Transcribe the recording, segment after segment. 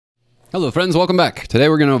Hello friends, welcome back. Today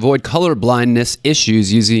we're going to avoid color blindness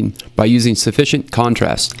issues by using sufficient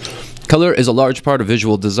contrast. Color is a large part of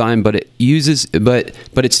visual design, but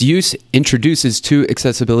its use introduces two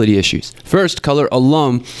accessibility issues. First, color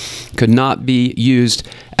alone could not be used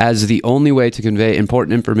as the only way to convey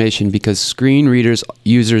important information because screen readers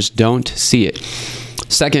users don't see it.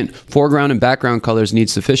 Second, foreground and background colors need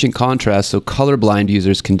sufficient contrast so colorblind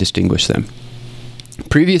users can distinguish them.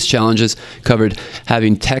 Previous challenges covered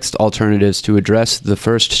having text alternatives to address the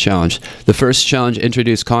first challenge. The first challenge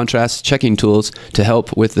introduced contrast checking tools to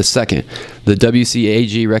help with the second. The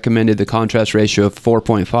WCAG recommended the contrast ratio of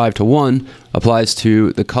 4.5 to 1 applies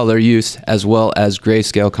to the color use as well as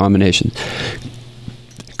grayscale combinations.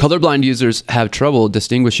 Colorblind users have trouble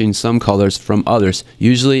distinguishing some colors from others,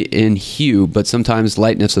 usually in hue, but sometimes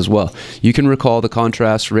lightness as well. You can recall the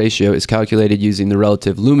contrast ratio is calculated using the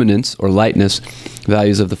relative luminance or lightness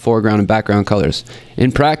values of the foreground and background colors.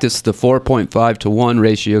 In practice, the 4.5 to 1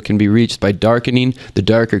 ratio can be reached by darkening the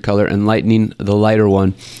darker color and lightening the lighter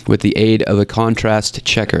one with the aid of a contrast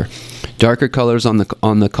checker. Darker colors on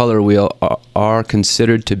the color wheel are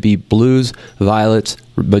considered to be blues, violets,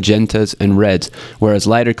 magentas, and reds, whereas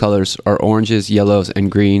lighter colors are oranges, yellows,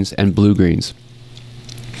 and greens, and blue-greens.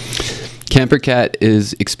 Campercat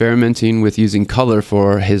is experimenting with using color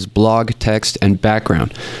for his blog text and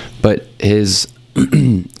background, but his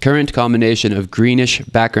current combination of greenish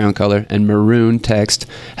background color and maroon text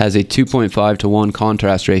has a 2.5 to 1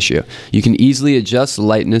 contrast ratio. You can easily adjust the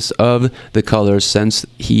lightness of the colors since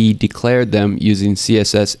he declared them using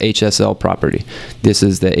CSS HSL property. This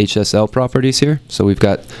is the HSL properties here. So we've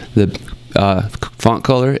got the font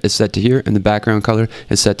color is set to here and the background color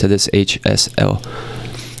is set to this HSL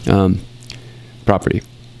property.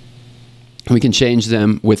 We can change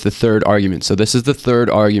them with the third argument. So this is the third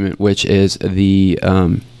argument, which is the,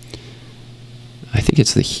 I think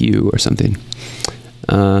it's the hue or something,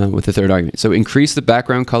 with the third argument. So increase the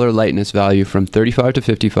background color lightness value from 35 to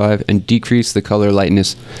 55 and decrease the color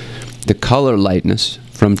lightness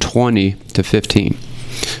from 20 to 15.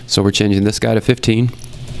 So we're changing this guy to 15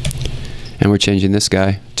 and we're changing this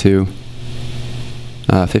guy to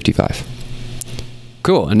 55.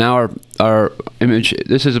 Cool, and now our image,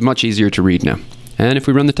 this is much easier to read now. And if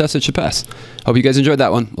we run the test, it should pass. Hope you guys enjoyed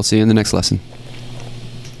that one. We'll see you in the next lesson.